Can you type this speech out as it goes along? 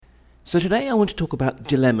So today I want to talk about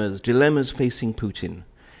dilemmas facing Putin.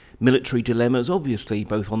 Military dilemmas, obviously,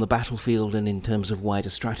 both on the battlefield and in terms of wider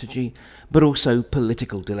strategy, but also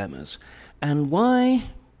political dilemmas. And why,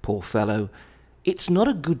 poor fellow, it's not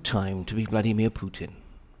a good time to be Vladimir Putin.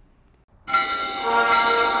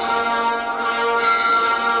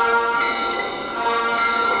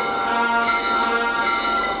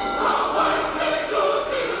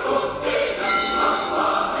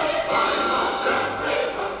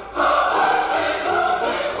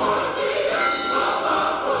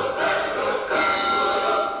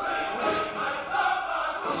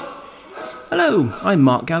 Hello, I'm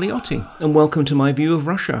Mark Galeotti, and welcome to my view of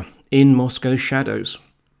Russia in Moscow's shadows.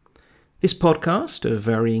 This podcast, of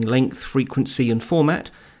varying length, frequency and format,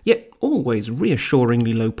 yet always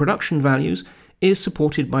reassuringly low production values, is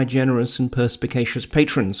supported by generous and perspicacious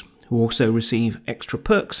patrons, who also receive extra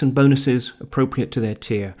perks and bonuses appropriate to their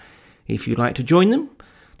tier. If you'd like to join them,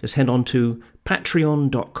 just head on to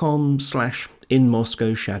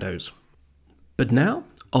patreon.com/InMoscowShadows. But now,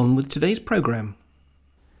 on with today's programme.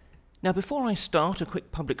 Now, before I start, a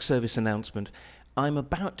quick public service announcement. I'm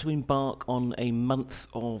about to embark on a month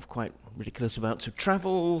of quite ridiculous amounts of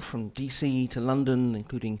travel from DC to London,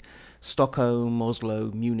 including Stockholm, Oslo,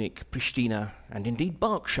 Munich, Pristina, and indeed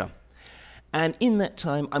Berkshire. And in that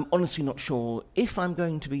time, I'm honestly not sure if I'm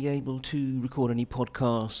going to be able to record any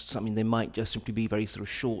podcasts. I mean, they might just simply be very sort of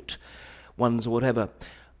short ones or whatever.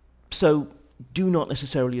 So do not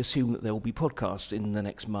necessarily assume that there will be podcasts in the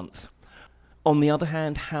next month. On the other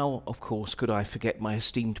hand, how, of course, could I forget my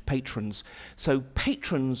esteemed patrons? So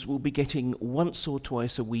patrons will be getting once or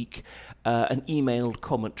twice a week an emailed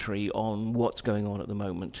commentary on what's going on at the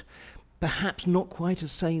moment. Perhaps not quite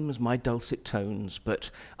as same as my dulcet tones,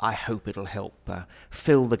 but I hope it'll help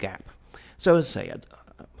fill the gap. So as I say,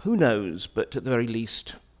 who knows, but at the very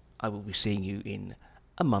least, I will be seeing you in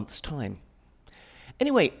a month's time.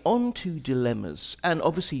 Anyway, on to dilemmas, and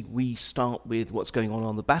obviously we start with what's going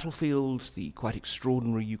on the battlefield, the quite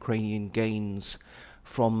extraordinary Ukrainian gains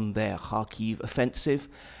from their Kharkiv offensive,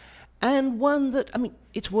 and one that,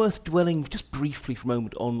 it's worth dwelling just briefly for a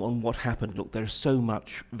moment on what happened. Look, there's so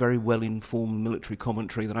much very well-informed military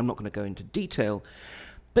commentary that I'm not going to go into detail,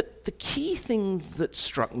 but the key thing that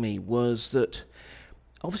struck me was that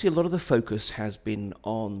obviously a lot of the focus has been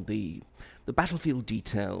on the battlefield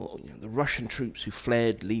detail, the Russian troops who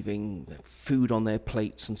fled, leaving food on their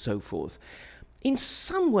plates and so forth. In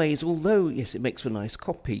some ways, although, yes, it makes for a nice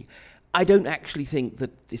copy, I don't actually think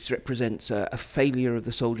that this represents a failure of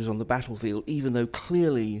the soldiers on the battlefield, even though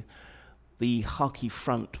clearly the Kharkiv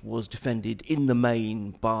front was defended in the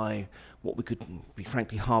main by what we could be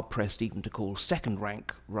frankly hard-pressed even to call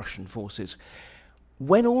second-rank Russian forces.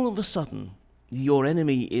 When all of a sudden your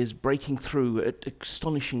enemy is breaking through at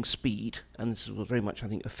astonishing speed, and this was very much, I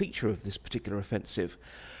think, a feature of this particular offensive,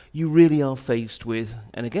 you really are faced with,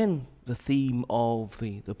 and again, the theme of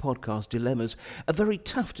the podcast dilemmas, a very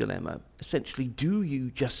tough dilemma. Essentially, do you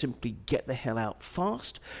just simply get the hell out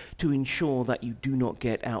fast to ensure that you do not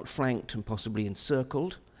get outflanked and possibly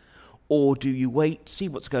encircled? Or do you wait, see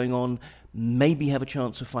what's going on, maybe have a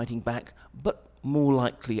chance of fighting back, but more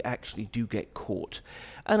likely actually do get caught?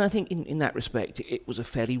 And I think in that respect, it was a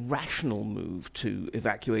fairly rational move to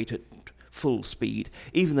evacuate at full speed,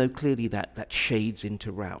 even though clearly that shades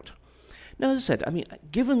into rout. Now, as I said,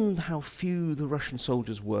 given how few the Russian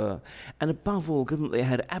soldiers were, and above all, given that they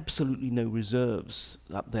had absolutely no reserves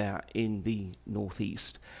up there in the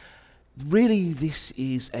northeast, really this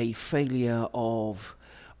is a failure of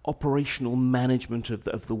operational management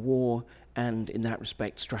of the war, and in that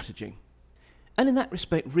respect, strategy. And in that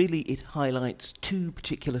respect, really, it highlights two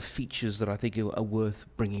particular features that I think are worth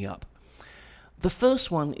bringing up. The first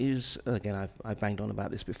one is, again, I've banged on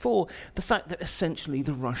about this before, the fact that essentially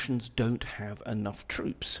the Russians don't have enough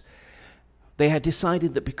troops. They had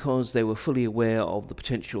decided that because they were fully aware of the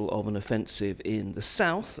potential of an offensive in the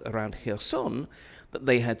south, around Kherson, that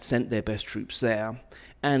they had sent their best troops there,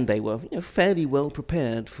 and they were fairly well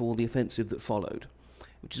prepared for the offensive that followed.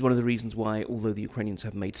 Which is one of the reasons why, although the Ukrainians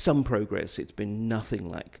have made some progress, it's been nothing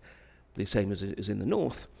like the same as in the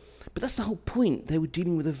north. But that's the whole point. They were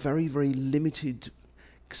dealing with a very, very limited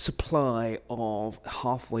supply of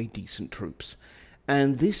halfway decent troops.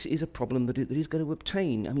 And this is a problem that is going to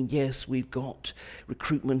obtain. Yes, we've got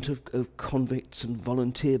recruitment of convicts and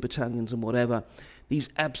volunteer battalions and whatever. These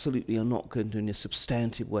absolutely are not going to, in a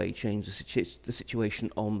substantive way, change the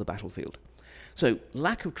situation on the battlefield. So,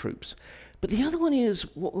 lack of troops. But the other one is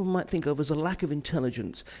what we might think of as a lack of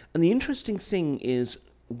intelligence. And the interesting thing is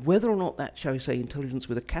whether or not that, shall we say, intelligence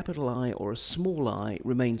with a capital I or a small I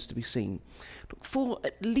remains to be seen. For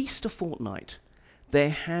at least a fortnight, there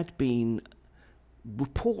had been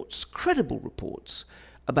reports, credible reports,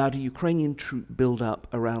 about a Ukrainian troop build-up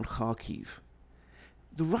around Kharkiv.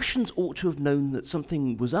 The Russians ought to have known that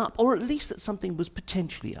something was up, or at least that something was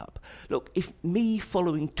potentially up. Look, if me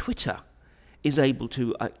following Twitter is able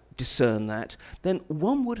to discern that, then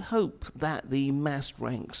one would hope that the massed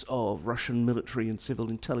ranks of Russian military and civil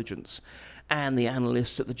intelligence and the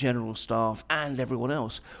analysts at the General Staff and everyone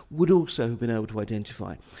else would also have been able to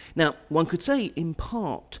identify. Now, one could say, in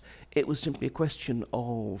part, it was simply a question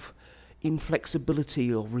of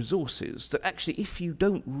inflexibility of resources, that actually if you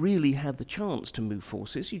don't really have the chance to move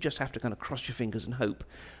forces, you just have to kind of cross your fingers and hope,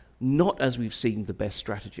 not as we've seen the best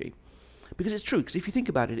strategy. Because it's true, because if you think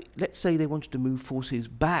about it, let's say they wanted to move forces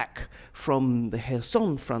back from the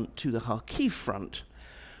Kherson front to the Kharkiv front.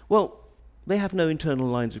 Well, they have no internal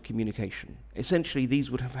lines of communication. Essentially, these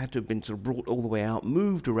would have had to have been sort of brought all the way out,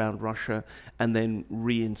 moved around Russia, and then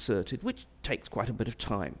reinserted, which takes quite a bit of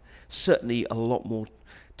time. Certainly a lot more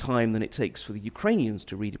time than it takes for the Ukrainians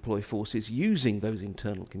to redeploy forces using those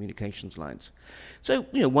internal communications lines. So,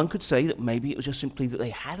 one could say that maybe it was just simply that they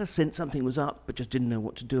had a sense something was up, but just didn't know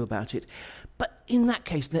what to do about it. But in that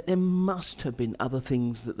case, there must have been other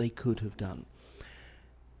things that they could have done.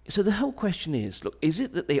 So the whole question is, look, is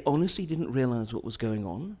it that they honestly didn't realize what was going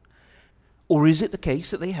on? Or is it the case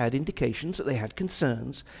that they had indications, that they had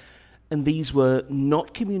concerns, and these were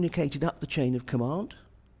not communicated up the chain of command?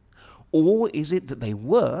 Or is it that they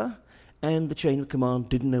were, and the chain of command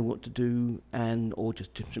didn't know what to do, or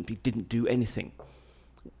just simply didn't do anything?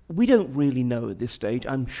 We don't really know at this stage.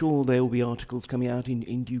 I'm sure there will be articles coming out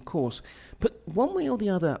in due course. But one way or the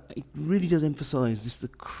other, it really does emphasize the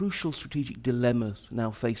crucial strategic dilemmas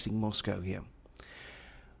now facing Moscow here.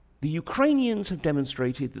 The Ukrainians have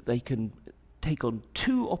demonstrated that they can take on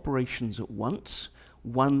two operations at once,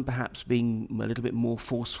 one perhaps being a little bit more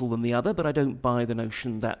forceful than the other, but I don't buy the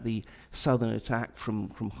notion that the southern attack from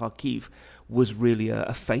Kharkiv was really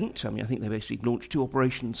a feint. I think they basically launched two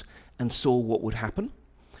operations and saw what would happen.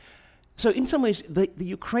 So in some ways, the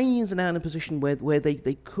Ukrainians are now in a position where they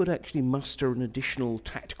could actually muster an additional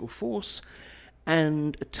tactical force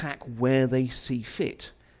and attack where they see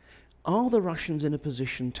fit. Are the Russians in a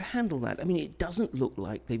position to handle that? It doesn't look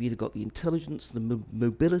like they've either got the intelligence, the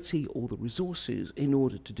mobility, or the resources in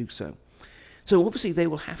order to do so. So obviously they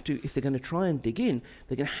will have to, if they're going to try and dig in,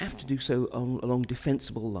 they're going to have to do so along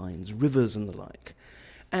defensible lines, rivers and the like.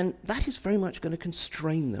 And that is very much going to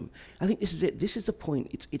constrain them. I think this is it. This is the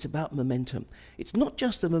point. It's about momentum. It's not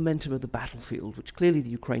just the momentum of the battlefield, which clearly the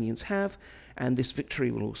Ukrainians have, and this victory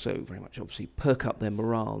will also very much obviously perk up their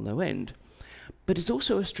morale no end. But it's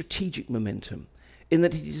also a strategic momentum, in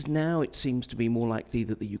that it is now, it seems to be more likely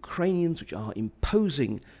that the Ukrainians, which are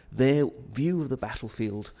imposing their view of the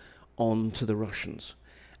battlefield onto the Russians.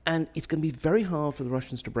 And it's going to be very hard for the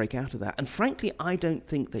Russians to break out of that. And frankly, I don't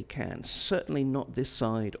think they can, certainly not this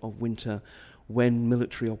side of winter, when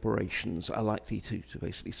military operations are likely to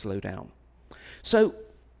basically slow down. So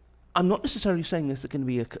I'm not necessarily saying there's going to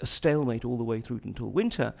be a stalemate all the way through until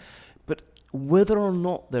winter, but whether or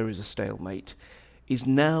not there is a stalemate is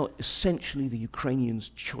now essentially the Ukrainians'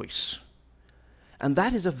 choice. And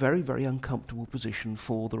that is a very, very uncomfortable position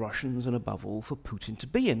for the Russians and above all for Putin to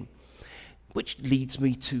be in. Which leads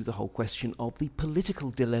me to the whole question of the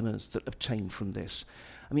political dilemmas that obtain from this.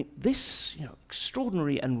 This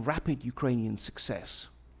extraordinary and rapid Ukrainian success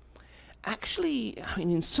actually,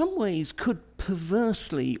 in some ways, could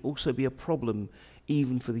perversely also be a problem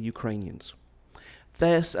even for the Ukrainians.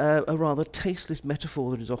 There's a rather tasteless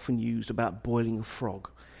metaphor that is often used about boiling a frog.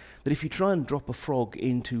 That if you try and drop a frog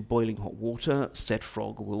into boiling hot water, said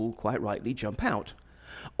frog will quite rightly jump out.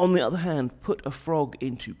 On the other hand, put a frog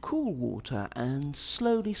into cool water and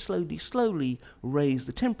slowly raise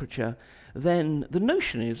the temperature, then the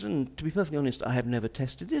notion is, and to be perfectly honest, I have never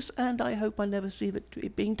tested this, and I hope I never see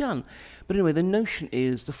it being done. But anyway, the notion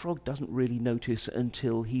is the frog doesn't really notice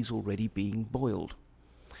until he's already being boiled.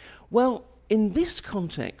 Well, in this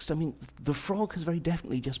context, the frog has very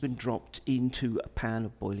definitely just been dropped into a pan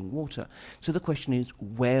of boiling water. So the question is,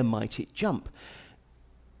 where might it jump?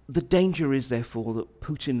 The danger is, therefore, that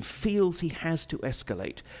Putin feels he has to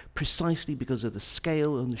escalate precisely because of the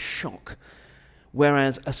scale and the shock,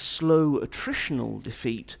 whereas a slow attritional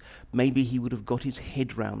defeat, maybe he would have got his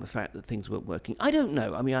head round the fact that things weren't working. I don't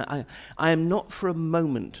know. I am not for a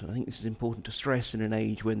moment, and I think this is important to stress in an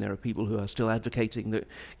age when there are people who are still advocating that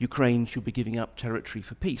Ukraine should be giving up territory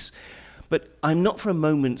for peace. But I'm not for a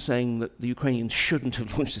moment saying that the Ukrainians shouldn't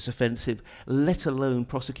have launched this offensive, let alone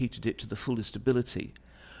prosecuted it to the fullest ability.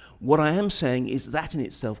 What I am saying is that in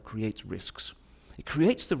itself creates risks. It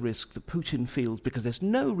creates the risk that Putin feels, because there's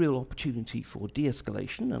no real opportunity for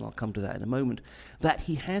de-escalation, and I'll come to that in a moment, that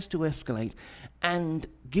he has to escalate. And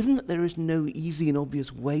given that there is no easy and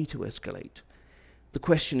obvious way to escalate, the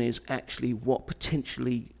question is actually what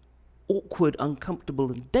potentially awkward,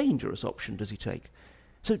 uncomfortable and dangerous option does he take?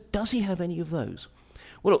 So does he have any of those?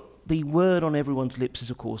 Well, look, the word on everyone's lips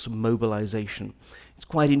is, of course, mobilization. It's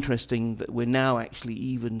quite interesting that we're now actually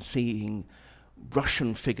even seeing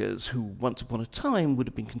Russian figures who once upon a time would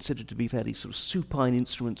have been considered to be fairly sort of supine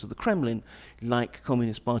instruments of the Kremlin, like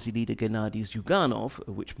Communist Party leader Gennady Zyuganov,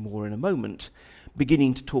 of which more in a moment,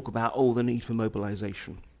 beginning to talk about, the need for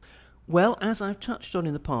mobilization. Well, as I've touched on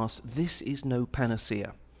in the past, this is no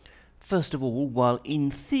panacea. First of all, while in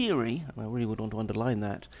theory, and I really would want to underline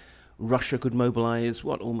that, Russia could mobilize,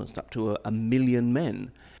 almost up to a million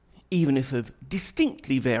men, even if of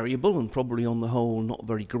distinctly variable and probably on the whole not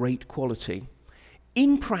very great quality.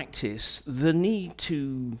 In practice, the need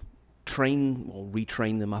to train or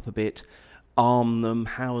retrain them up a bit, arm them,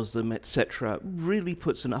 house them, etc., really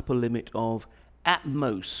puts an upper limit of, at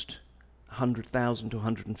most, 100,000 to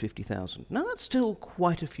 150,000. Now, that's still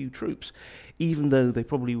quite a few troops, even though they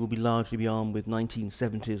probably will be largely armed with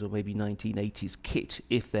 1970s or maybe 1980s kit,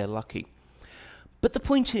 if they're lucky. But the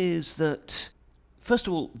point is that, first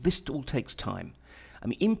of all, this all takes time. I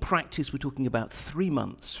mean, in practice, we're talking about 3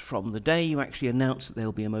 months from the day you actually announce that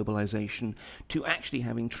there'll be a mobilization to actually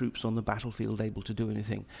having troops on the battlefield able to do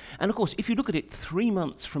anything. And of course, if you look at it, 3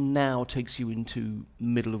 months from now takes you into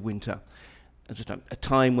middle of winter. It's a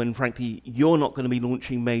time when, frankly, you're not going to be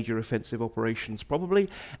launching major offensive operations, probably,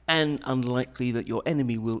 and unlikely that your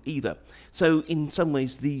enemy will either. So, in some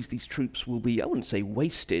ways, these troops will be, I wouldn't say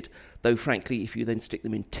wasted, though, frankly, if you then stick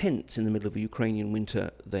them in tents in the middle of a Ukrainian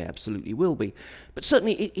winter, they absolutely will be. But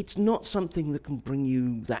certainly, it's not something that can bring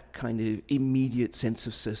you that kind of immediate sense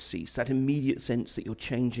of surcease, that immediate sense that you're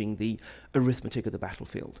changing the arithmetic of the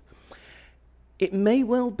battlefield. It may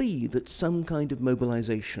well be that some kind of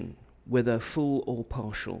mobilization, whether full or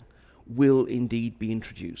partial, will indeed be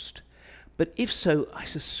introduced. But if so, I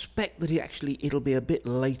suspect that it'll be a bit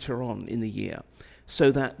later on in the year,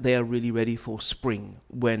 so that they are really ready for spring,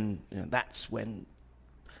 when that's when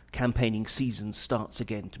campaigning season starts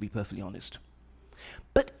again, to be perfectly honest.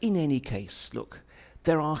 But in any case, look,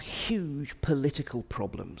 there are huge political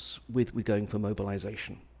problems with going for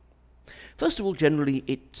mobilization. First of all, generally,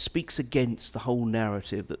 it speaks against the whole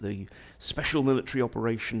narrative that the special military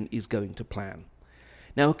operation is going to plan.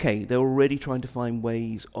 Now, okay, they're already trying to find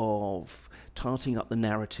ways of tarting up the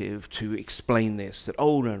narrative to explain this, that,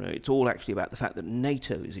 no, it's all actually about the fact that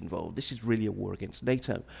NATO is involved. This is really a war against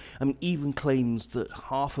NATO. I mean, even claims that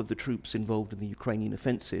half of the troops involved in the Ukrainian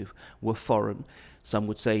offensive were foreign. Some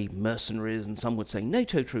would say mercenaries, and some would say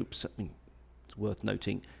NATO troops. I mean, it's worth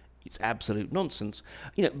noting, it's absolute nonsense.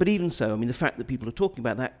 But even so, I mean, the fact that people are talking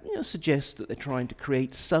about that, suggests that they're trying to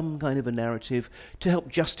create some kind of a narrative to help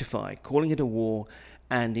justify calling it a war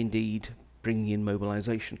and indeed bringing in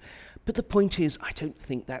mobilization. But the point is, I don't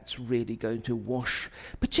think that's really going to wash,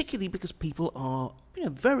 particularly because people are,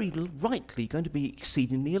 very rightly going to be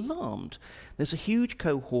exceedingly alarmed. There's a huge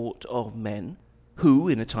cohort of men who,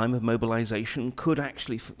 in a time of mobilization, could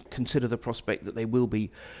actually consider the prospect that they will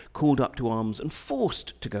be called up to arms and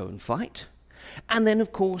forced to go and fight. And then,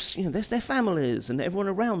 of course, there's their families and everyone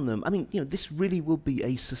around them. I mean, this really will be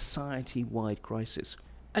a society-wide crisis.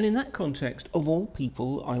 And in that context, of all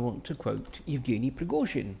people, I want to quote Yevgeny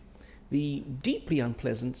Prigozhin, the deeply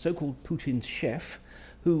unpleasant so-called Putin's chef,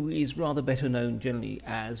 who is rather better known generally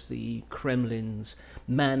as the Kremlin's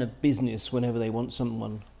man of business whenever they want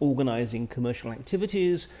someone organising commercial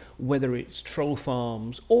activities, whether it's troll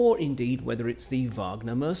farms or indeed whether it's the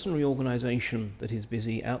Wagner mercenary organisation that is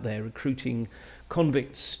busy out there recruiting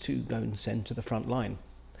convicts to go and send to the front line.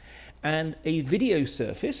 And a video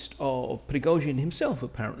surfaced of Prigozhin himself,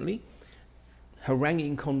 apparently,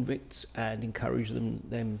 haranguing convicts and encouraging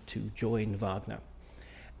them to join Wagner.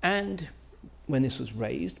 And when this was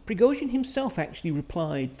raised, Prigozhin himself actually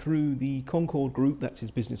replied through the Concord Group, that's his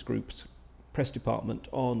business group's press department,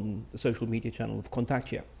 on the social media channel of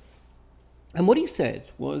Kontaktia. And what he said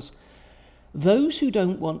was, those who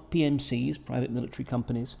don't want PMCs, private military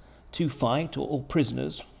companies, to fight or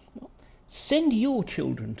prisoners, send your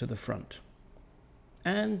children to the front.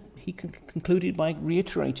 And he concluded by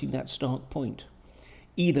reiterating that stark point.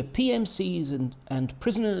 Either PMCs and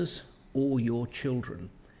prisoners or your children.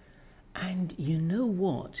 And you know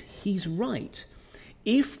what? He's right.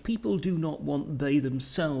 If people do not want they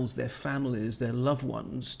themselves, their families, their loved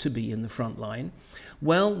ones to be in the front line,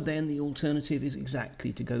 well, then the alternative is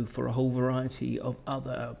exactly to go for a whole variety of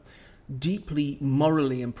other deeply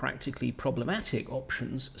morally and practically problematic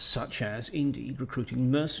options, such as, indeed,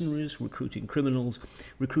 recruiting mercenaries, recruiting criminals,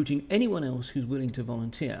 recruiting anyone else who's willing to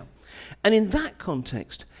volunteer. And in that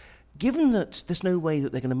context, given that there's no way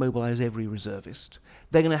that they're going to mobilise every reservist,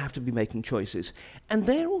 they're going to have to be making choices. And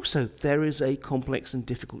there is a complex and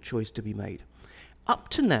difficult choice to be made. Up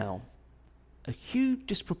to now, a huge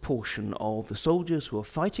disproportion of the soldiers who are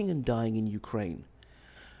fighting and dying in Ukraine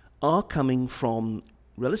are coming from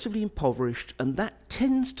relatively impoverished, and that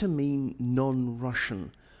tends to mean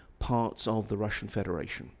non-Russian parts of the Russian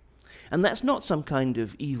Federation. And that's not some kind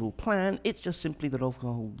of evil plan, it's just simply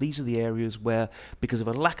that these are the areas where, because of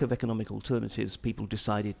a lack of economic alternatives, people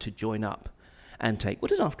decided to join up and take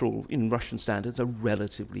what is, after all, in Russian standards, a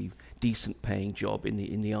relatively decent paying job in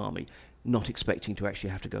the army, not expecting to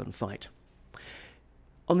actually have to go and fight.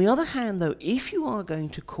 On the other hand, though, if you are going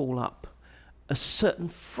to call up a certain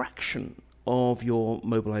fraction of your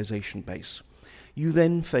mobilization base, you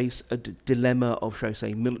then face a dilemma of, shall I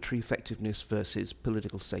say, military effectiveness versus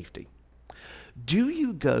political safety. Do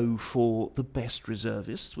you go for the best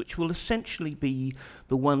reservists, which will essentially be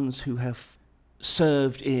the ones who have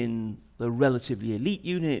served in the relatively elite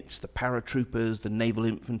units, the paratroopers, the naval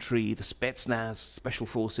infantry, the Spetsnaz, special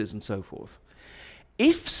forces, and so forth?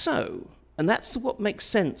 If so, and that's what makes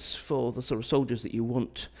sense for the sort of soldiers that you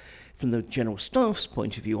want from the General Staff's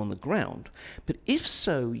point of view on the ground, but if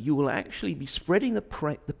so, you will actually be spreading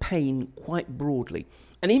the pain quite broadly.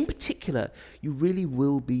 And in particular, you really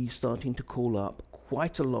will be starting to call up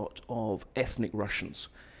quite a lot of ethnic Russians,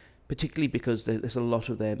 particularly because there's a lot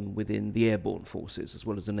of them within the airborne forces as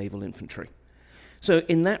well as the naval infantry. So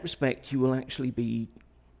in that respect, you will actually be,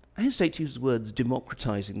 I hesitate to use the words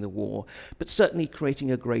democratizing the war, but certainly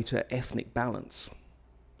creating a greater ethnic balance.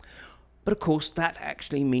 But of course, that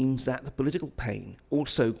actually means that the political pain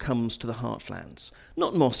also comes to the heartlands.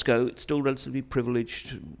 Not Moscow, it's still relatively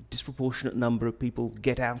privileged. Disproportionate number of people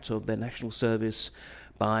get out of their national service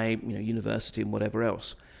by university and whatever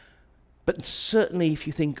else. But certainly if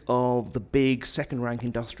you think of the big second-rank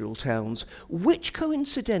industrial towns, which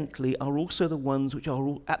coincidentally are also the ones which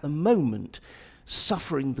are at the moment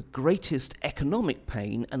suffering the greatest economic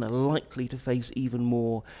pain and are likely to face even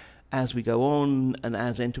more as we go on and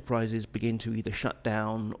as enterprises begin to either shut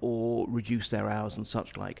down or reduce their hours and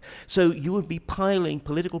such like. So you would be piling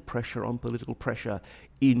political pressure on political pressure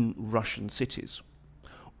in Russian cities.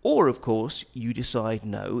 Or, of course, you decide,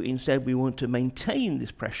 no, instead we want to maintain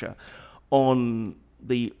this pressure on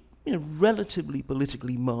the relatively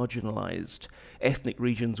politically marginalized ethnic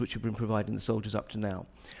regions which have been providing the soldiers up to now.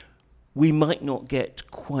 We might not get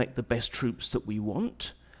quite the best troops that we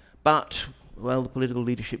want, but the political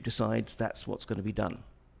leadership decides that's what's going to be done.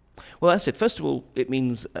 Well, that's it. First of all, it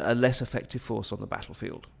means a less effective force on the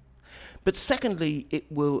battlefield. But secondly,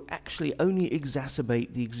 it will actually only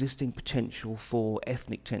exacerbate the existing potential for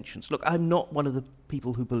ethnic tensions. Look, I'm not one of the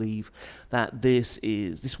people who believe that this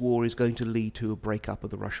war is going to lead to a breakup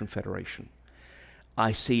of the Russian Federation.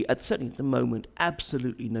 I see, certainly at the moment,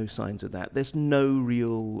 absolutely no signs of that. There's no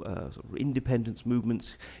real sort of independence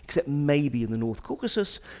movements, except maybe in the North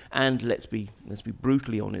Caucasus. And let's be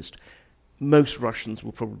brutally honest, most Russians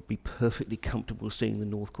will probably be perfectly comfortable seeing the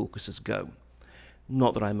North Caucasus go.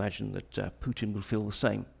 Not that I imagine that Putin will feel the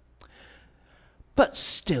same. But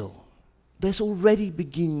still, there's already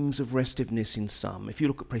beginnings of restiveness in some. If you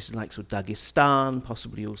look at places like Dagestan,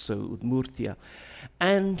 possibly also Udmurtia,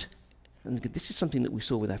 and this is something that we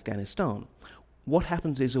saw with Afghanistan. What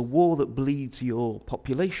happens is a war that bleeds your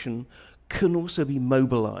population can also be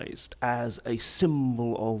mobilized as a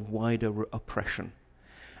symbol of wider oppression.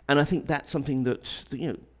 And I think that's something that,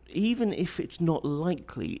 even if it's not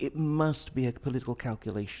likely, it must be a political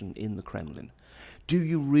calculation in the Kremlin. Do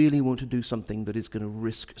you really want to do something that is going to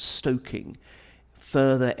risk stoking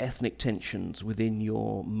further ethnic tensions within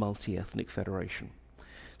your multi-ethnic federation?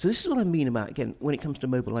 So this is what I mean about, again, when it comes to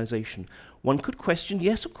mobilization. One could question,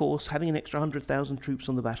 yes, of course, having an extra 100,000 troops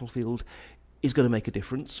on the battlefield is going to make a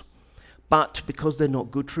difference. But because they're not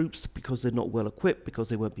good troops, because they're not well equipped, because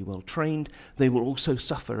they won't be well trained, they will also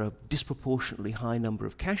suffer a disproportionately high number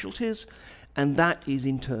of casualties, and that is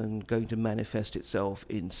in turn going to manifest itself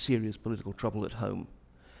in serious political trouble at home.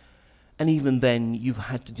 And even then, you've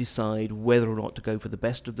had to decide whether or not to go for the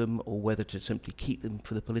best of them or whether to simply keep them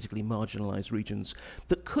for the politically marginalized regions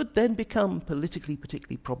that could then become politically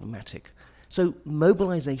particularly problematic. So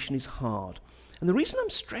mobilization is hard. And the reason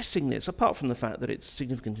I'm stressing this, apart from the fact that it's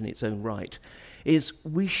significant in its own right, is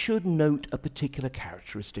we should note a particular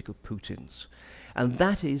characteristic of Putin's. And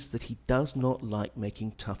that is that he does not like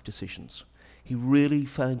making tough decisions. He really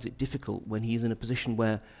finds it difficult when he's in a position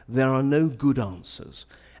where there are no good answers.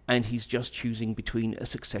 and he's just choosing between a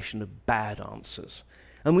succession of bad answers.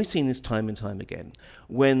 And we've seen this time and time again.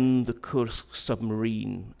 When the Kursk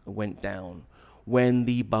submarine went down, when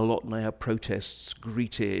the Bolotnaya protests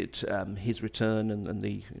greeted his return and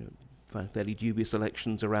the fairly dubious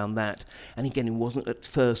elections around that, and again, he wasn't at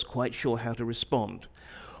first quite sure how to respond.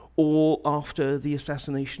 Or after the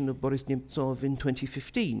assassination of Boris Nemtsov in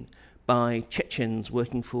 2015 by Chechens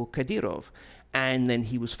working for Kadyrov, and then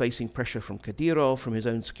he was facing pressure from Kadyrov, from his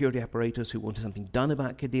own security apparatus who wanted something done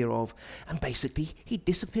about Kadyrov, and basically he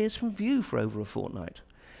disappears from view for over a fortnight.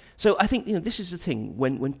 So I think this is the thing.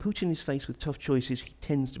 When Putin is faced with tough choices, he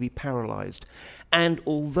tends to be paralyzed. And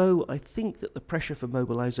although I think that the pressure for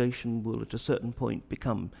mobilization will at a certain point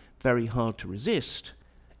become very hard to resist,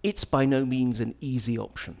 it's by no means an easy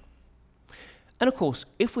option. And of course,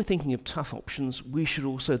 if we're thinking of tough options, we should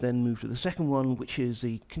also then move to the second one, which is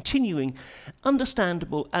the continuing,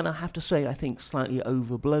 understandable, and I have to say, I think, slightly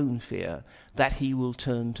overblown fear that he will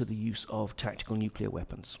turn to the use of tactical nuclear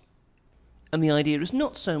weapons. And the idea is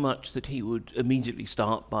not so much that he would immediately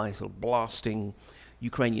start by sort of blasting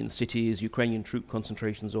Ukrainian cities, Ukrainian troop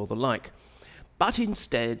concentrations or the like, but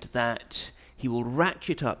instead that he will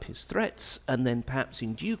ratchet up his threats and then perhaps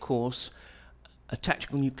in due course a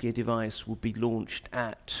tactical nuclear device will be launched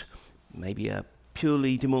at maybe a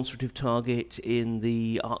purely demonstrative target in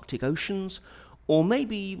the Arctic Oceans, or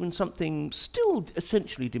maybe even something still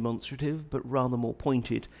essentially demonstrative, but rather more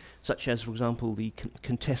pointed, such as, for example, the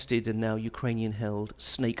contested and now Ukrainian-held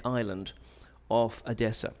Snake Island off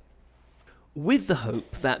Odessa, with the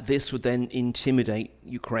hope that this would then intimidate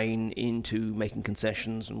Ukraine into making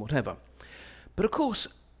concessions and whatever. But of course,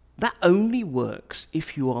 that only works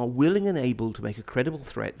if you are willing and able to make a credible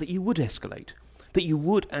threat that you would escalate, that you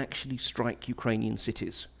would actually strike Ukrainian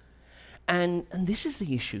cities. And this is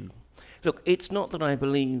the issue. Look, it's not that I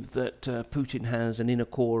believe that Putin has an inner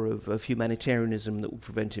core of humanitarianism that will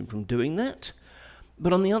prevent him from doing that.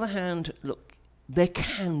 But on the other hand, look, there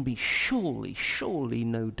can be surely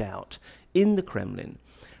no doubt in the Kremlin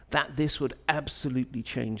that this would absolutely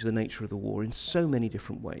change the nature of the war in so many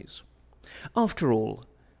different ways. After all,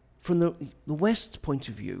 from the West's point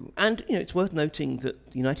of view, and it's worth noting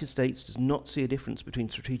that the United States does not see a difference between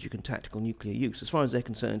strategic and tactical nuclear use. As far as they're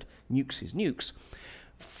concerned, nukes is nukes.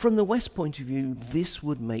 From the West's point of view, this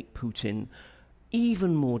would make Putin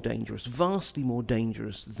even more dangerous, vastly more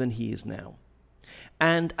dangerous than he is now.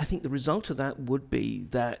 And I think the result of that would be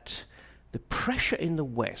that the pressure in the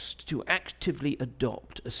West to actively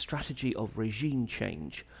adopt a strategy of regime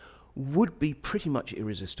change would be pretty much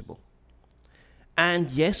irresistible.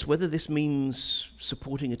 And yes, whether this means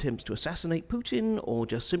supporting attempts to assassinate Putin or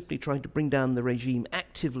just simply trying to bring down the regime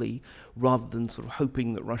actively rather than sort of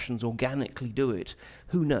hoping that Russians organically do it,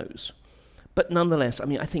 who knows? But nonetheless,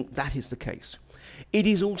 I think that is the case. It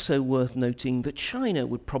is also worth noting that China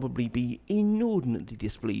would probably be inordinately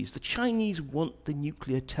displeased. The Chinese want the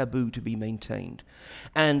nuclear taboo to be maintained.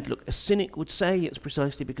 And look, a cynic would say it's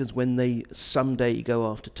precisely because when they someday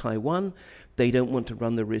go after Taiwan, they don't want to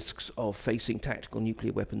run the risks of facing tactical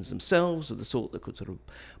nuclear weapons themselves, of the sort that could sort of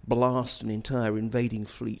blast an entire invading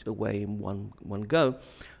fleet away in one go.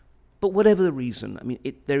 But whatever the reason,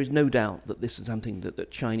 there is no doubt that this is something that the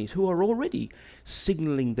Chinese, who are already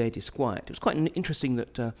signalling their disquiet. It was quite interesting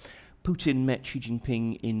that Putin met Xi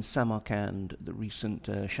Jinping in Samarkand, the recent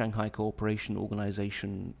Shanghai Cooperation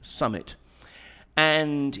Organization summit.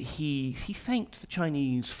 And he thanked the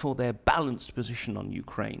Chinese for their balanced position on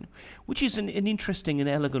Ukraine, which is an interesting and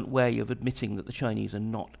elegant way of admitting that the Chinese are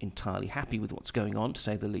not entirely happy with what's going on, to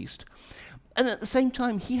say the least. And at the same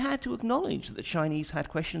time, he had to acknowledge that the Chinese had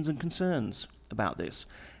questions and concerns about this.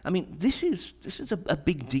 This is a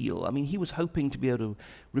big deal. He was hoping to be able to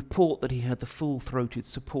report that he had the full-throated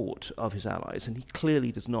support of his allies, and he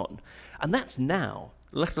clearly does not. And that's now,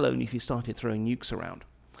 let alone if he started throwing nukes around.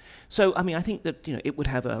 So, I think that it would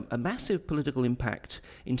have a massive political impact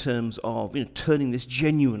in terms of turning this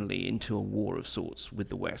genuinely into a war of sorts with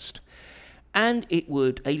the West. And it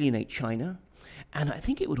would alienate China, and I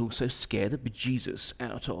think it would also scare the bejesus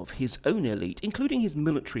out of his own elite, including his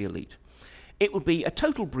military elite. It would be a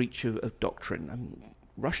total breach of doctrine.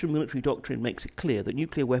 Russian military doctrine makes it clear that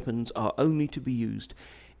nuclear weapons are only to be used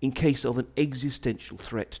in case of an existential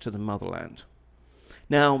threat to the motherland.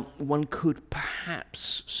 Now, one could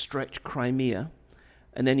perhaps stretch Crimea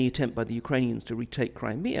and any attempt by the Ukrainians to retake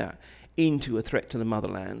Crimea into a threat to the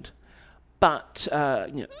motherland. But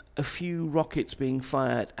a few rockets being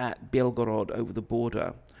fired at Belgorod over the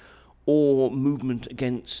border, or movement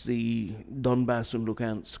against the Donbass and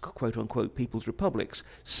Lugansk, quote-unquote, People's Republics,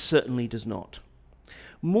 certainly does not.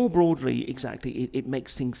 More broadly, exactly, it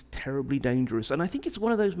makes things terribly dangerous. And I think it's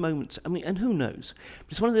one of those moments, I mean, and who knows,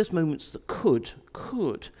 but it's one of those moments that could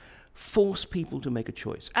force people to make a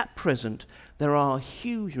choice. At present, there are a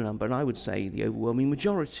huge number, and I would say the overwhelming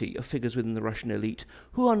majority of figures within the Russian elite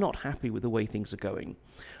who are not happy with the way things are going,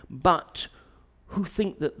 but who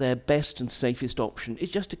think that their best and safest option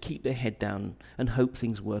is just to keep their head down and hope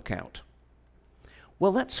things work out.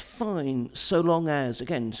 Well, that's fine so long as,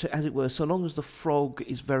 again, so as it were, so long as the frog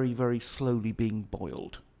is very, very slowly being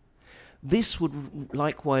boiled. This would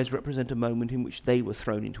likewise represent a moment in which they were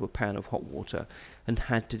thrown into a pan of hot water and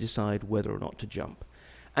had to decide whether or not to jump.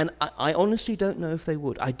 And I honestly don't know if they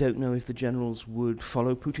would. I don't know if the generals would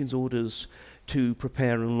follow Putin's orders to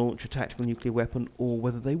prepare and launch a tactical nuclear weapon or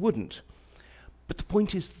whether they wouldn't. But the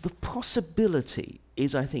point is, the possibility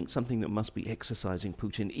is, I think, something that must be exercising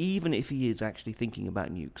Putin, even if he is actually thinking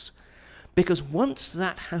about nukes. Because once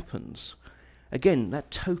that happens, again,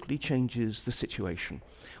 that totally changes the situation.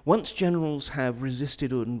 Once generals have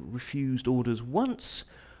resisted and refused orders once,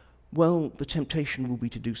 well, the temptation will be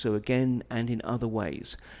to do so again and in other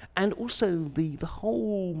ways. And also the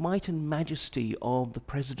whole might and majesty of the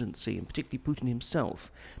presidency, and particularly Putin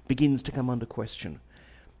himself, begins to come under question.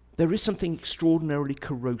 There is something extraordinarily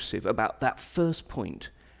corrosive about that first point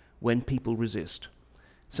when people resist.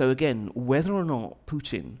 So again, whether or not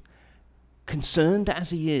Putin, concerned as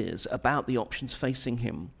he is about the options facing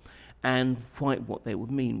him and quite what they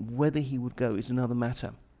would mean, whether he would go is another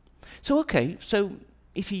matter. So okay, so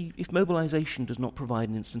if mobilization does not provide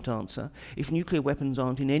an instant answer, if nuclear weapons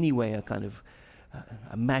aren't in any way a kind of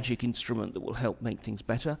a magic instrument that will help make things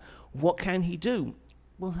better, what can he do?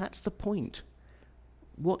 Well, that's the point.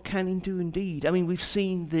 What can he do indeed? I mean, we've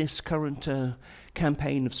seen this current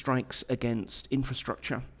campaign of strikes against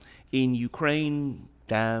infrastructure in Ukraine,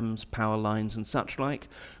 dams, power lines and such like,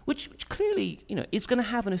 which clearly, is going to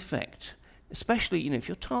have an effect. Especially, if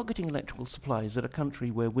you're targeting electrical supplies at a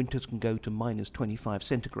country where winters can go to minus 25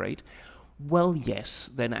 centigrade, well,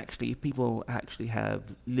 yes, then actually, if people actually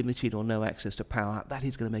have limited or no access to power, that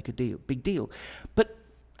is going to make a big deal. But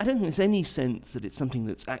I don't think there's any sense that it's something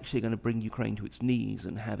that's actually going to bring Ukraine to its knees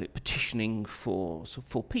and have it petitioning for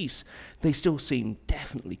peace. They still seem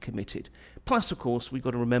definitely committed. Plus, of course, we've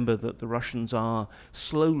got to remember that the Russians are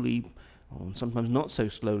slowly, or sometimes not so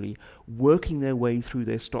slowly, working their way through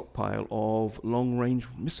their stockpile of long-range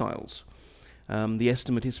missiles. The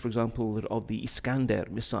estimate is, for example, that of the Iskander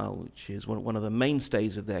missile, which is one of the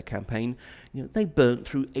mainstays of their campaign, they burnt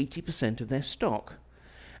through 80% of their stock.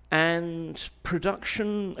 And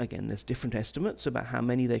production, again, there's different estimates about how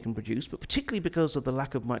many they can produce, but particularly because of the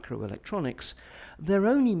lack of microelectronics, they're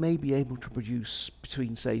only maybe able to produce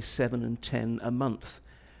between, say, 7 and 10 a month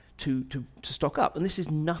to stock up. And this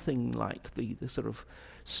is nothing like the sort of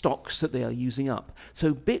stocks that they are using up.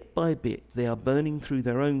 So bit by bit, they are burning through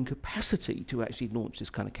their own capacity to actually launch this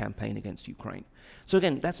kind of campaign against Ukraine. So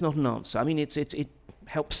again, that's not an answer. I mean, it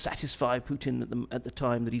helps satisfy Putin at the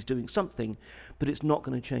time that he's doing something, but it's not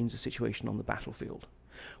going to change the situation on the battlefield.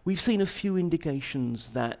 We've seen a few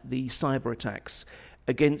indications that the cyber attacks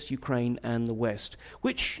against Ukraine and the West,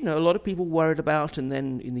 which a lot of people worried about, and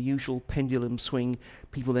then in the usual pendulum swing,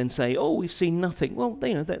 people then say, "Oh, we've seen nothing." Well,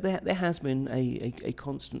 there has been a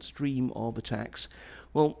constant stream of attacks.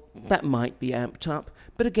 Well, that might be amped up,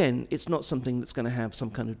 but again, it's not something that's going to have some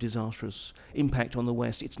kind of disastrous impact on the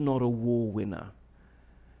West. It's not a war winner.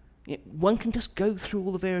 One can just go through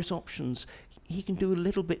all the various options. He can do a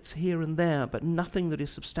little bits here and there, but nothing that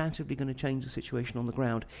is substantively going to change the situation on the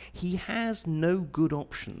ground. He has no good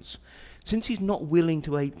options. Since he's not willing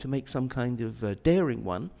to make some kind of daring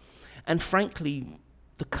one, and frankly,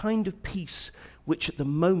 the kind of peace which at the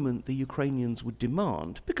moment the Ukrainians would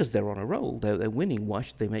demand, because they're on a roll, they're winning, why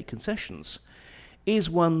should they make concessions,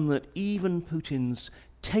 is one that even Putin's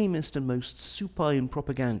tamest and most supine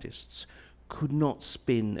propagandists could not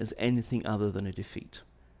spin as anything other than a defeat.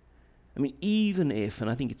 I mean, even if,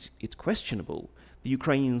 and I think it's questionable, the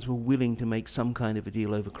Ukrainians were willing to make some kind of a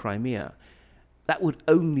deal over Crimea, that would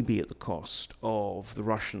only be at the cost of the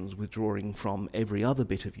Russians withdrawing from every other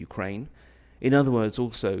bit of Ukraine. In other words,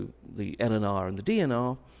 also the LNR and the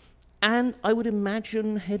DNR, and I would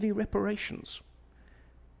imagine heavy reparations.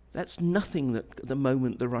 That's nothing that at the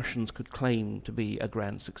moment the Russians could claim to be a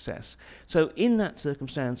grand success. So in that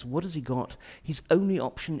circumstance, what has he got? His only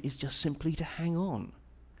option is just simply to hang on.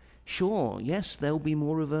 Sure, yes, there'll be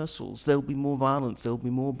more reversals, there'll be more violence, there'll be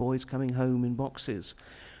more boys coming home in boxes.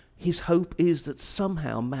 His hope is that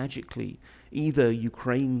somehow, magically, either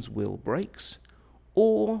Ukraine's will breaks,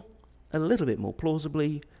 or, a little bit more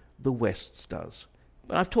plausibly, the West's does.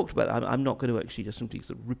 But I've talked about that. I'm not going to actually just simply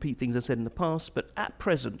sort of repeat things I've said in the past, but at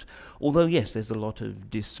present, although yes, there's a lot of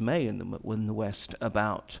dismay in the West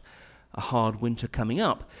about a hard winter coming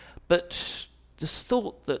up, but this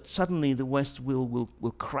thought that suddenly the West will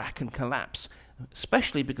crack and collapse,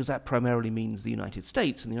 especially because that primarily means the United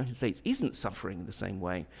States, and the United States isn't suffering in the same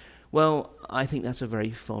way, well, I think that's a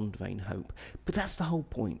very fond, vain hope. But that's the whole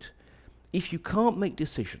point. If you can't make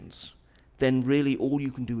decisions, then really all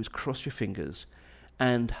you can do is cross your fingers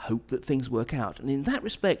and hope that things work out. And in that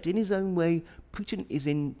respect, in his own way, Putin is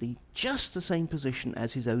in just the same position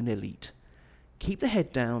as his own elite. Keep the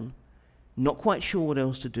head down, not quite sure what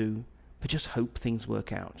else to do, but just hope things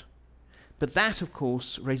work out. But that, of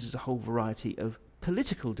course, raises a whole variety of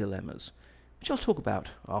political dilemmas, which I'll talk about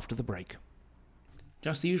after the break.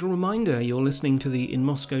 Just the usual reminder, you're listening to the In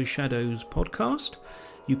Moscow Shadows podcast.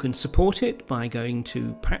 You can support it by going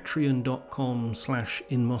to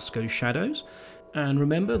patreon.com/InMoscowShadows. And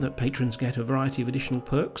remember that patrons get a variety of additional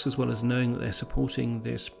perks, as well as knowing that they're supporting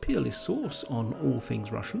this peerless source on all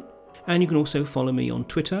things Russian. And you can also follow me on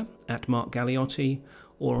Twitter @MarkGaleotti,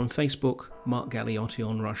 or on Facebook, Mark Galeotti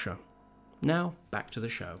on Russia. Now, back to the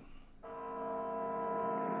show.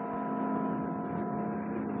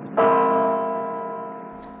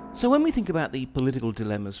 So when we think about the political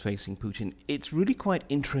dilemmas facing Putin, it's really quite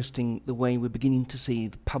interesting the way we're beginning to see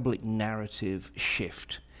the public narrative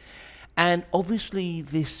shift. And obviously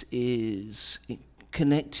this is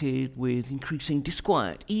connected with increasing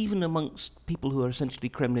disquiet, even amongst people who are essentially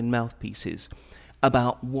Kremlin mouthpieces,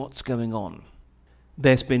 about what's going on.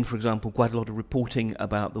 There's been, for example, quite a lot of reporting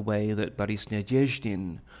about the way that Boris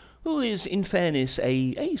Nadezhdin, who is, in fairness,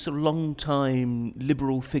 a sort of long-time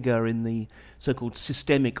liberal figure in the so-called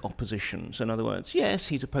systemic opposition. So in other words, yes,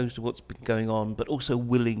 he's opposed to what's been going on, but also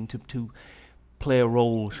willing to play a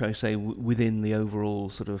role, shall I say, within the overall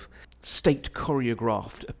sort of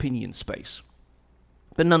state-choreographed opinion space.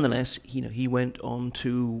 But nonetheless, he went on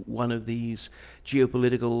to one of these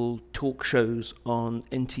geopolitical talk shows on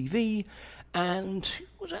NTV and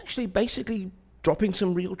was actually basically dropping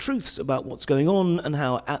some real truths about what's going on and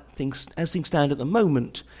how, as things stand at the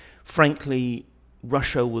moment, frankly,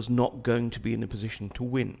 Russia was not going to be in a position to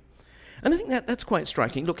win. And I think that's quite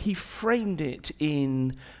striking. Look, he framed it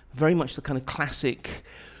in very much the kind of classic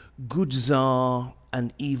good Tsar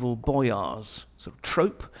and evil boyars sort of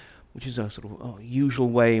trope, which is a sort of usual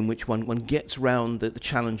way in which one gets round the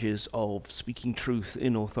challenges of speaking truth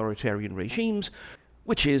in authoritarian regimes,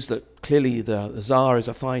 which is that clearly the Tsar is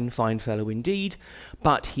a fine fellow indeed,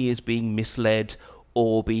 but he is being misled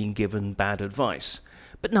or being given bad advice.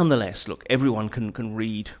 But nonetheless, look, everyone can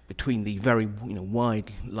read between the very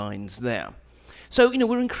wide lines there. So,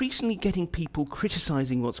 we're increasingly getting people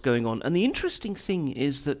criticizing what's going on, and the interesting thing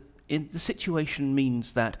is that the situation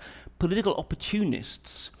means that political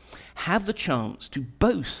opportunists have the chance to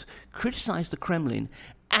both criticize the Kremlin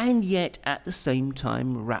and yet at the same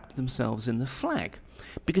time wrap themselves in the flag.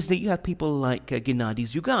 Because you have people like Gennady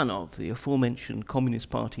Zyuganov, the aforementioned Communist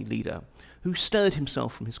Party leader, who stirred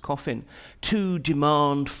himself from his coffin to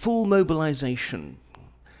demand full mobilization.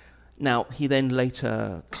 Now, he then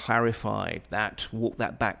later clarified that, walked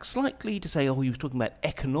that back slightly to say, he was talking about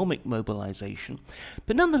economic mobilization.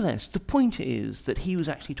 But nonetheless, the point is that he was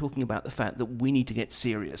actually talking about the fact that we need to get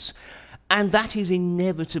serious. And that is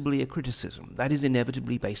inevitably a criticism. That is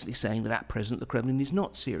inevitably basically saying that at present the Kremlin is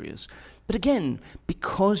not serious. But again,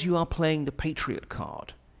 because you are playing the patriot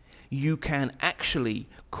card, you can actually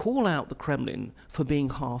call out the Kremlin for being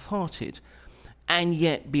half-hearted and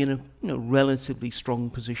yet be in a relatively strong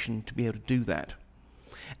position to be able to do that.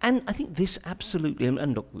 And I think this absolutely,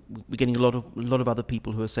 and look, we're getting a lot of other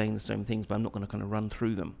people who are saying the same things, but I'm not going to kind of run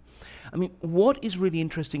through them. I mean, what is really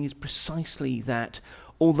interesting is precisely that,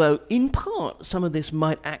 although in part some of this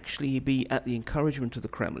might actually be at the encouragement of the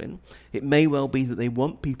Kremlin, it may well be that they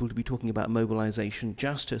want people to be talking about mobilization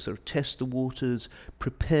just to sort of test the waters,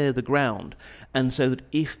 prepare the ground, and so that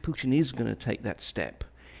if Putin is going to take that step,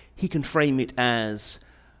 he can frame it as,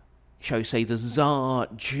 shall we say, the Tsar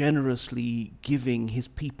generously giving his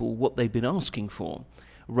people what they've been asking for,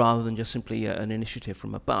 rather than just simply an initiative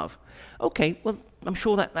from above. Okay, well, I'm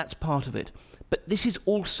sure that's part of it. But this is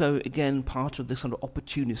also, again, part of this sort of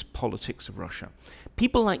opportunist politics of Russia.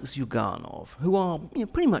 People like Zyuganov, who are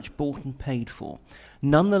pretty much bought and paid for,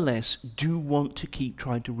 nonetheless do want to keep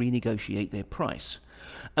trying to renegotiate their price.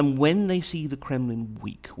 And when they see the Kremlin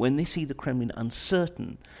weak, when they see the Kremlin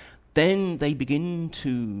uncertain, then they begin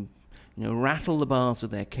to rattle the bars of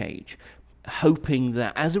their cage, hoping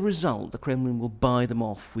that as a result the Kremlin will buy them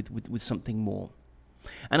off with something more.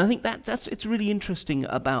 And I think it's really interesting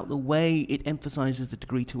about the way it emphasizes the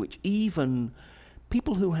degree to which even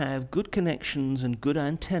people who have good connections and good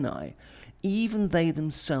antennae, even they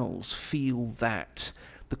themselves feel that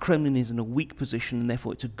the Kremlin is in a weak position and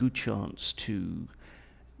therefore it's a good chance to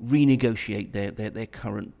renegotiate their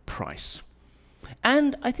current price.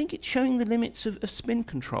 And I think it's showing the limits of spin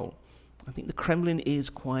control. I think the Kremlin is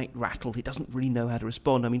quite rattled. It doesn't really know how to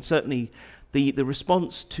respond. I mean, certainly the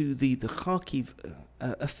response to the Kharkiv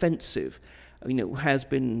offensive, has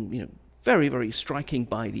been, very, very striking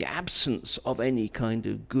by the absence of any kind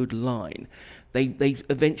of good line. They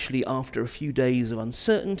eventually, after a few days of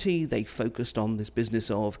uncertainty, they focused on this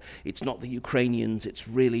business of it's not the Ukrainians, it's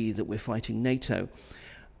really that we're fighting NATO.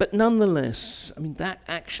 But nonetheless, that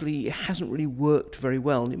actually hasn't really worked very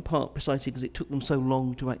well, in part precisely because it took them so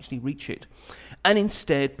long to actually reach it. And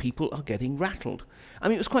instead, people are getting rattled.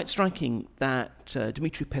 It was quite striking that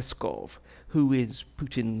Dmitry Peskov, who is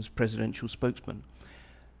Putin's presidential spokesman,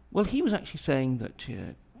 well, he was actually saying that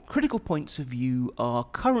critical points of view are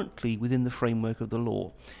currently within the framework of the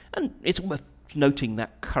law. And it's worth noting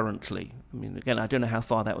that currently. Again, I don't know how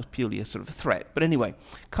far that was purely a sort of threat. But anyway,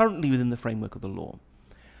 currently within the framework of the law.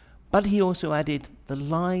 But he also added, the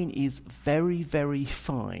line is very, very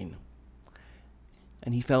fine.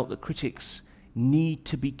 And he felt that critics need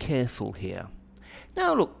to be careful here.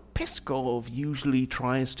 Now, look, Peskov usually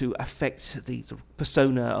tries to affect the sort of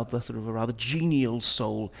persona of the sort of a rather genial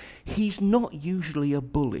soul. He's not usually a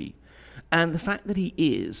bully. And the fact that he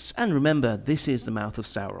is, and remember, this is the mouth of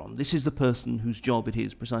Sauron, this is the person whose job it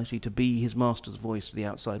is precisely to be his master's voice to the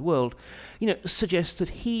outside world, suggests that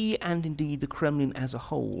he and indeed the Kremlin as a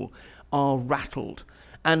whole are rattled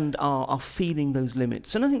and are feeling those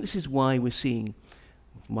limits. And I think this is why we're seeing,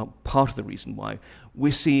 part of the reason why,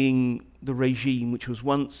 we're seeing the regime, which was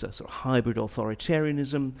once a sort of hybrid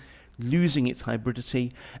authoritarianism, losing its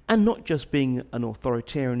hybridity, and not just being an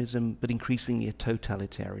authoritarianism, but increasingly a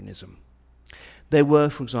totalitarianism. There were,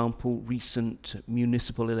 for example, recent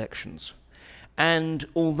municipal elections. And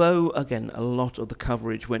although, again, a lot of the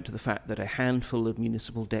coverage went to the fact that a handful of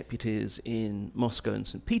municipal deputies in Moscow and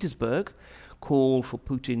St. Petersburg called for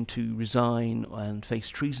Putin to resign and face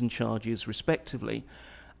treason charges, respectively,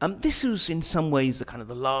 this was in some ways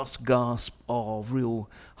the last gasp of real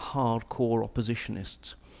hardcore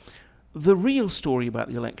oppositionists. The real story about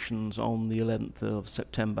the elections on the 11th of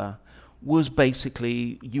September was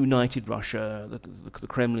basically united Russia, the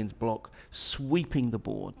Kremlin's bloc, sweeping the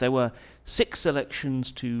board. There were 6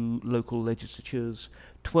 elections to local legislatures,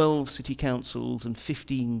 12 city councils, and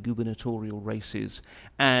 15 gubernatorial races,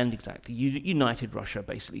 and united Russia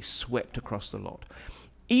basically swept across the lot.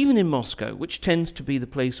 Even in Moscow, which tends to be the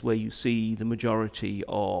place where you see the majority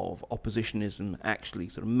of oppositionism actually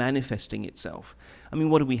sort of manifesting itself,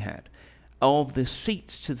 what have we had? Of the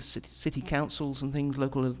seats to the city councils and things,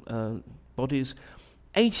 local bodies,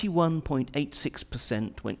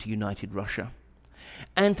 81.86% went to United Russia,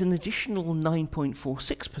 and an additional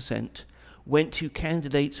 9.46% went to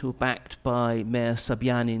candidates who were backed by Mayor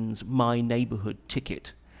Sobyanin's My Neighborhood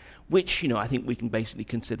ticket, which, I think we can basically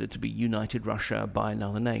consider to be United Russia by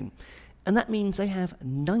another name. And that means they have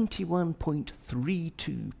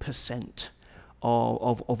 91.32%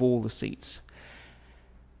 of all the seats.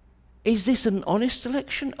 Is this an honest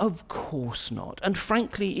election? Of course not. And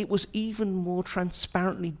frankly, it was even more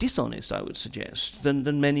transparently dishonest, I would suggest,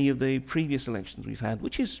 than many of the previous elections we've had,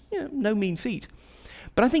 which is no mean feat.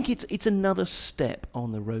 But I think it's another step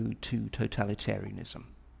on the road to totalitarianism.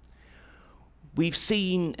 We've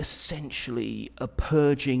seen essentially a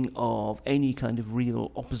purging of any kind of real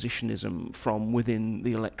oppositionism from within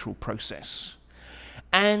the electoral process.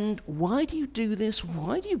 And why do you do this?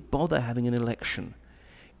 Why do you bother having an election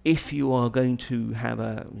if you are going to have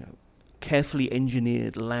a carefully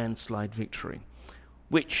engineered landslide victory,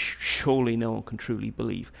 which surely no one can truly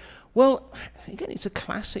believe? Well, again, it's a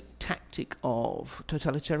classic tactic of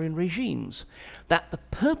totalitarian regimes, that the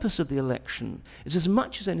purpose of the election is as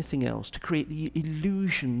much as anything else to create the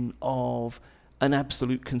illusion of an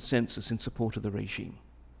absolute consensus in support of the regime.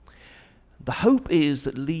 The hope is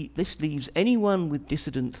that this leaves anyone with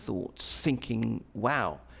dissident thoughts thinking,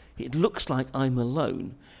 wow, it looks like I'm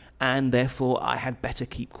alone, and therefore I had better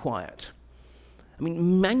keep quiet.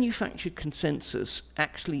 Manufactured consensus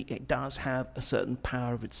actually, it does have a certain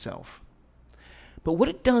power of itself. But what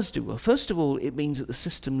it does do, well, first of all, it means that the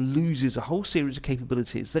system loses a whole series of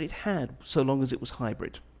capabilities that it had so long as it was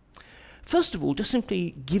hybrid. First of all, just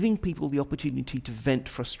simply giving people the opportunity to vent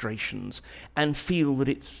frustrations and feel that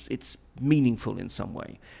it's meaningful in some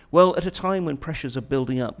way. Well, at a time when pressures are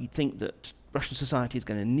building up, you'd think that Russian society is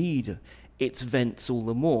going to need its vents all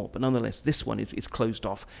the more, but nonetheless, this one is closed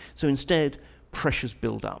off. So instead, pressures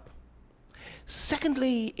build up.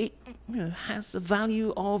 Secondly, it has the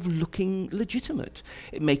value of looking legitimate,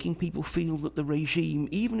 making people feel that the regime,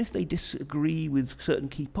 even if they disagree with certain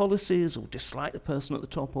key policies or dislike the person at the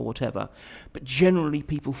top or whatever, but generally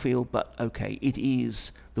people feel, but okay, it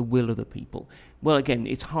is the will of the people. Well, again,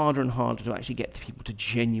 it's harder and harder to actually get the people to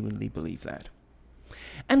genuinely believe that.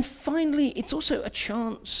 And finally, it's also a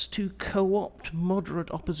chance to co-opt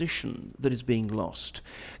moderate opposition that is being lost.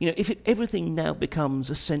 If everything now becomes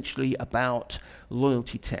essentially about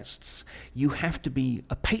loyalty tests, you have to be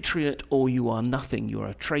a patriot or you are nothing, you're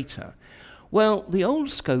a traitor. Well, the old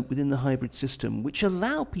scope within the hybrid system, which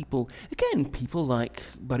allow people, again, people like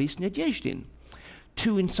Boris Nadezhdin,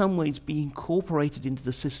 to in some ways be incorporated into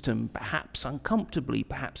the system, perhaps uncomfortably,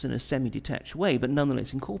 perhaps in a semi-detached way, but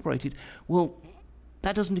nonetheless incorporated, well,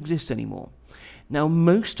 that doesn't exist anymore. Now,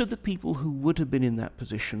 most of the people who would have been in that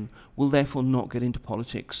position will therefore not get into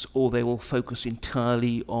politics, or they will focus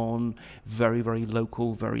entirely on very, very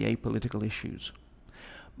local, very apolitical issues.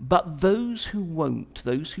 But those who won't,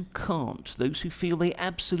 those who can't, those who feel they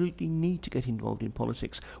absolutely need to get involved in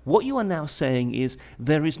politics, what you are now saying is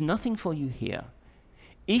there is nothing for you here.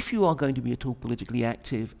 If you are going to be at all politically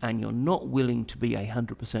active and you're not willing to be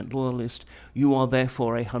 100% loyalist, you are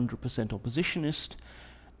therefore 100% oppositionist,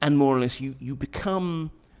 and more or less you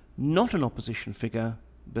become not an opposition figure,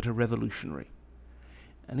 but a revolutionary.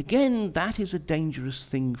 And again, that is a dangerous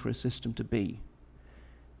thing for a system to be.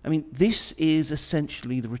 I mean, this is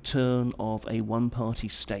essentially the return of a one-party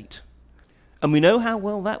state. And we know how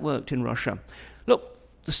well that worked in Russia. Look,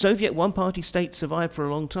 the Soviet one-party state survived for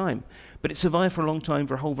a long time, but it survived for a long time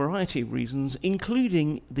for a whole variety of reasons,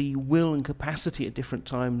 including the will and capacity at different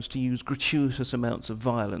times to use gratuitous amounts of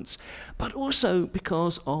violence, but also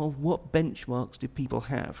because of what benchmarks did people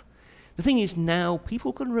have. The thing is, now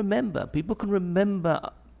people can remember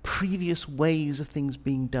previous ways of things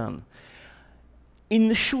being done. In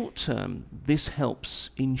the short term, this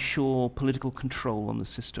helps ensure political control on the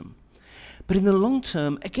system. But in the long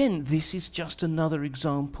term, again, this is just another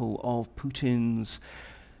example of Putin's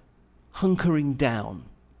hunkering down.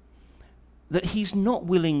 That he's not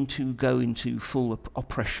willing to go into full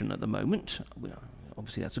oppression at the moment. Well,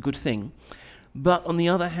 obviously, that's a good thing. But on the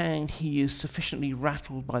other hand, he is sufficiently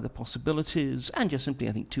rattled by the possibilities, and just simply,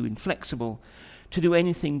 I think, too inflexible to do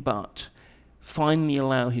anything but finally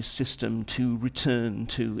allow his system to return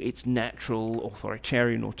to its natural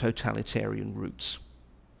authoritarian or totalitarian roots.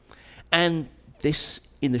 And this,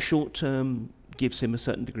 in the short term, gives him a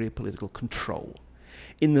certain degree of political control.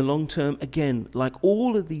 In the long term, again, like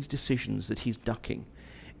all of these decisions that he's ducking,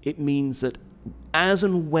 it means that as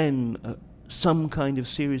and when some kind of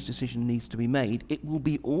serious decision needs to be made, it will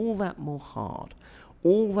be all that more hard,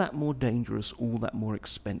 all that more dangerous, all that more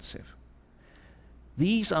expensive.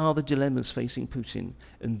 These are the dilemmas facing Putin,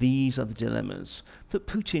 and these are the dilemmas that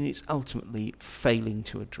Putin is ultimately failing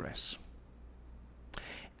to address.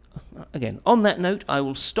 Again, on that note, I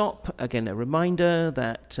will stop. Again, a reminder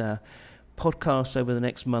that podcasts over the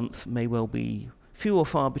next month may well be few or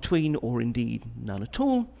far between, or indeed none at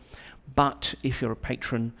all. But if you're a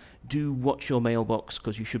patron, do watch your mailbox,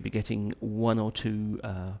 because you should be getting one or two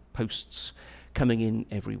posts coming in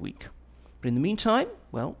every week. But in the meantime,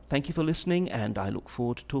 well, thank you for listening, and I look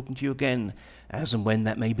forward to talking to you again, as and when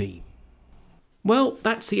that may be. Well,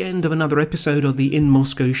 that's the end of another episode of the In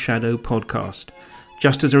Moscow's Shadow podcast.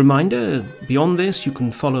 Just as a reminder, beyond this, you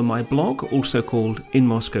can follow my blog, also called In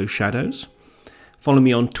Moscow Shadows. Follow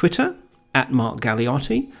me on Twitter, @Mark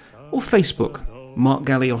Galeotti, or Facebook, Mark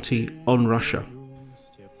Galeotti on Russia.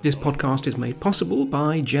 This podcast is made possible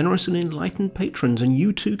by generous and enlightened patrons, and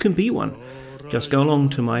you too can be one. Just go along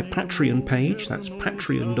to my Patreon page, that's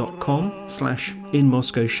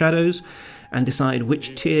patreon.com/InMoscowShadows, and decide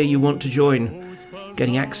which tier you want to join,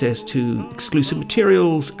 getting access to exclusive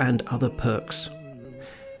materials and other perks.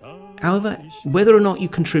 However, whether or not you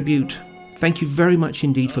contribute, thank you very much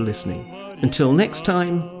indeed for listening. Until next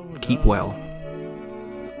time, keep well.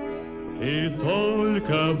 И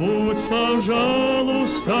только будь,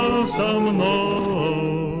 пожалуйста, со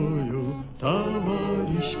мною,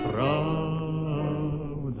 товарищ прав.